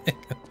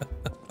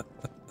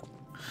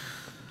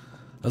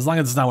long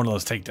as it's not one of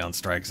those takedown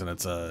strikes and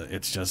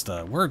it's just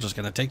we're just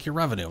gonna take your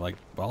revenue. Like,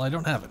 well, I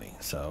don't have any,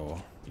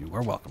 so you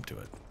are welcome to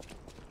it.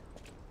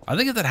 I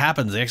think if that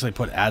happens, they actually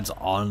put ads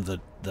on the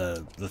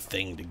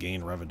thing to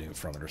gain revenue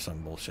from it or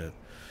some bullshit.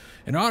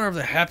 In honor of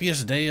the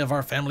happiest day of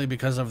our family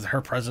because of her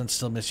presence,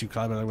 still miss you,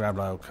 blah, blah, blah,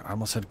 blah. I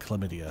almost said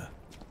chlamydia.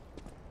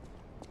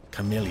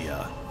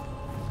 Camellia.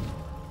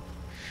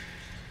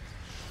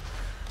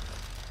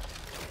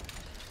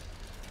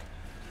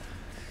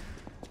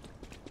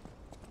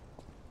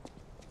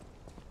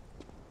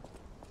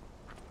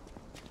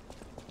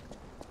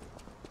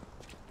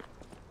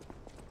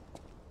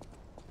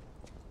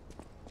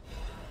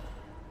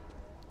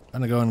 I'm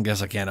gonna go and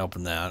guess I can't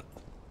open that.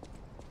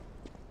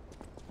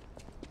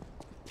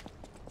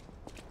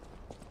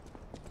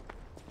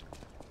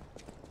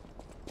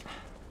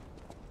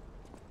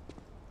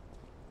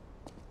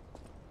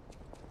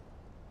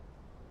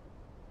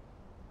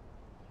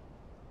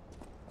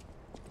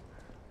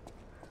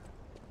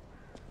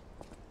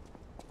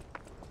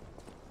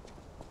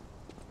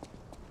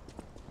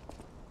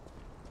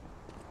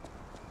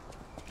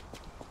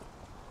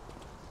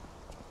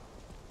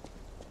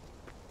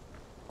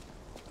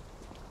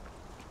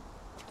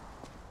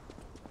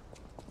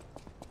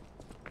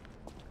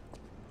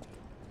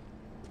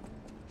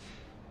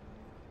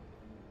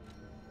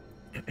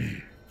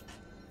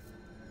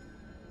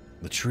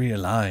 tree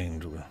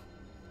aligned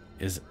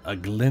is a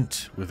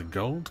glint with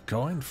gold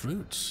coin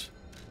fruits.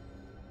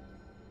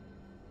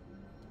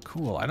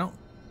 Cool, I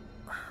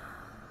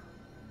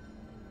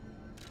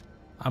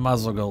might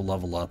as well go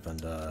level up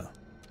and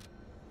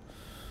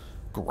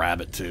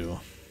grab it too.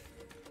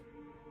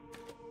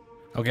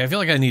 Okay, I feel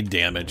like I need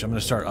damage. I'm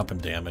gonna start upping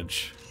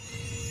damage.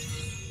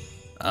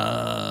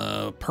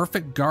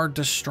 Perfect guard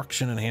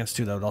destruction enhanced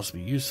too. That would also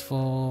be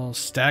useful.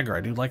 Stagger.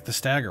 I do like the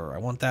stagger. I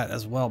want that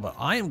as well, but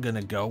I am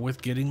gonna go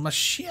with getting my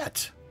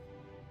shit.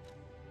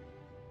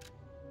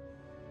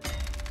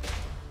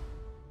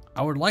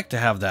 I would like to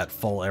have that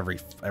full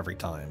every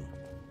time.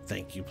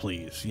 Thank you,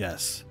 please.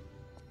 Yes.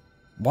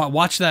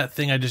 Watch that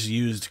thing I just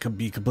used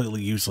be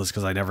completely useless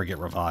because I never get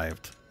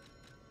revived.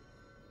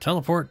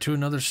 Teleport to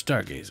another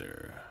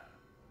stargazer.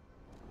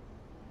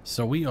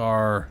 So we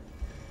are...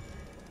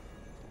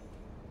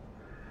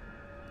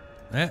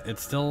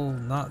 it's still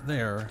not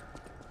there.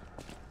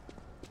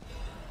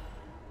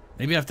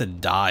 Maybe I have to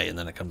die and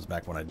then it comes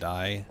back when I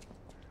die.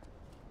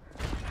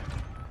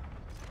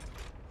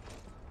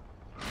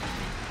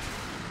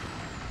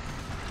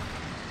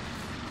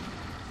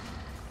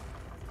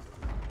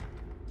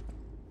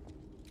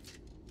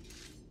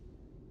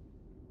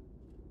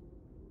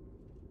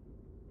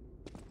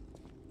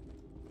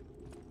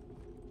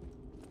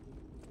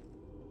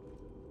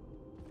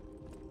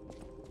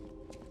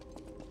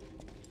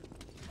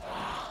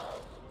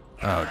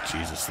 Oh,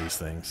 Jesus, these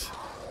things.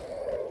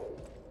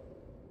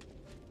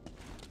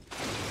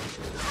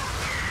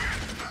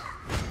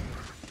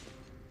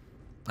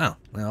 Oh,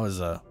 that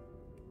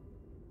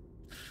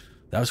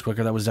was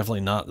quicker. That was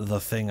definitely not the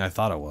thing I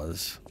thought it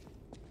was.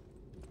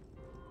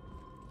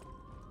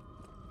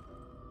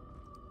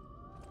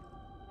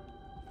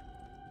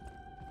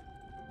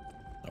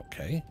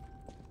 Okay.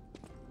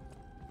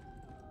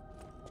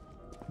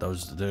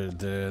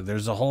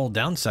 There's a whole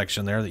down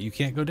section there that you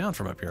can't go down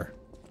from up here.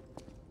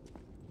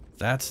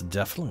 That's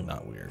definitely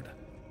not weird.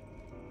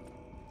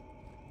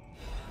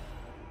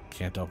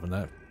 Can't open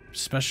that.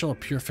 Special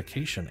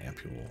purification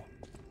ampule.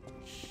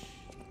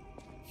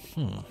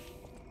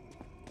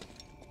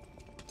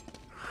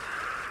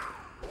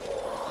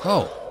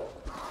 Oh.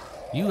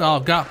 You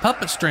all got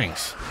puppet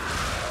strings.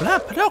 But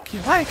I'm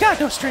Pinocchio. I ain't got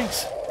no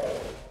strings.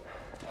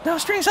 No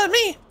strings on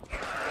me.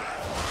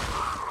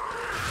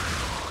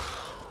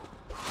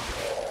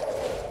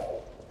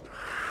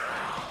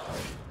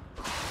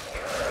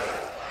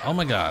 Oh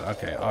my god,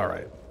 okay,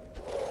 alright.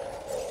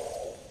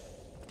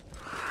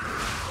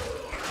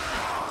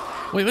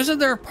 Wait, wasn't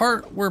there a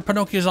part where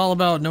Pinocchio's all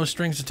about no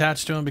strings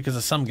attached to him because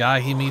of some guy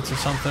he meets or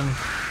something?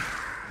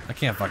 I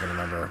can't fucking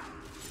remember.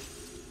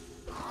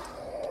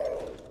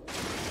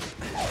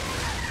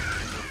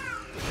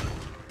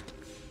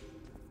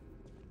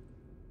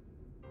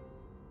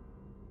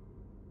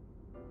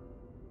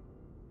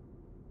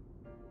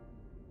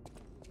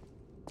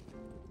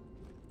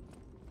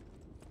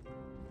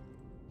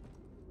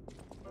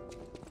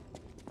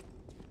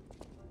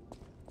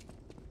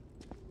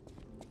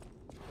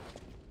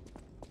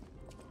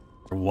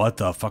 What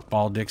the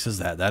fuckball dicks is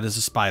that? That is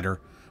a spider.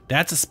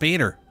 That's a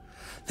spider.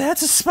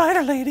 That's a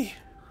spider lady.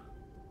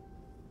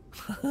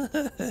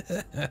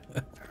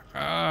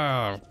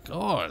 Oh, of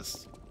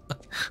course.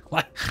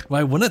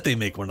 Why wouldn't they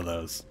make one of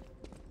those?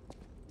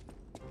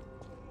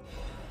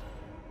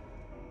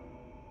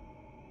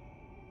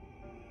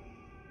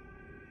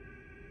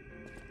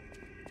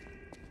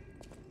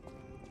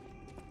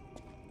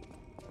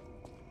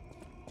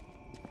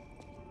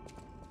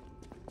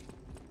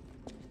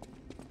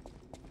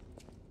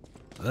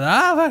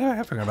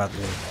 I forgot about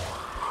this.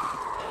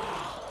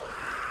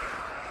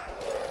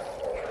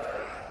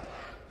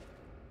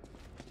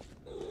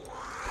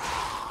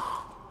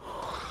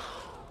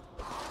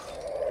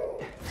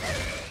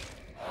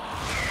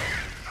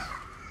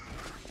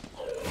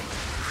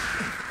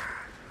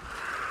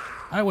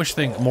 I wish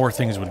more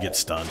things would get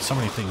stunned. So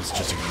many things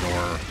just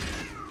ignore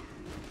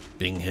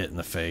being hit in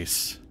the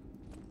face.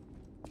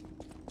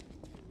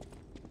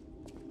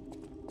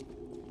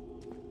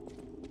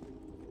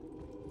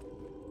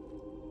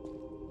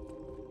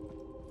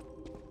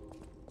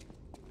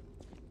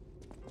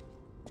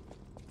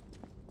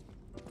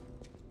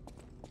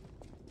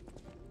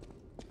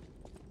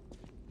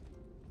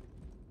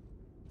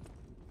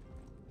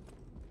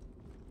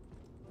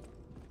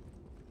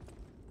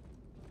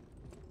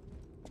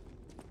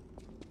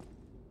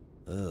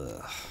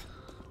 Ugh.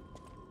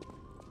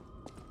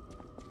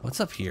 What's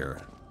up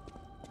here?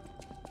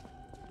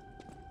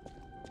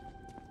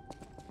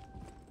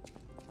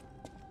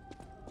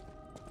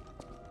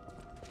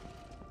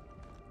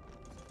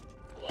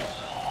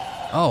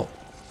 Oh.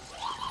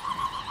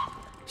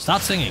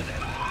 Stop singing.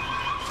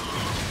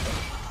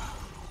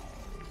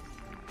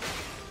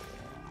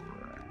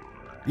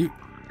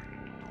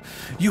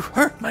 You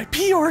hurt my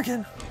pee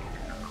organ.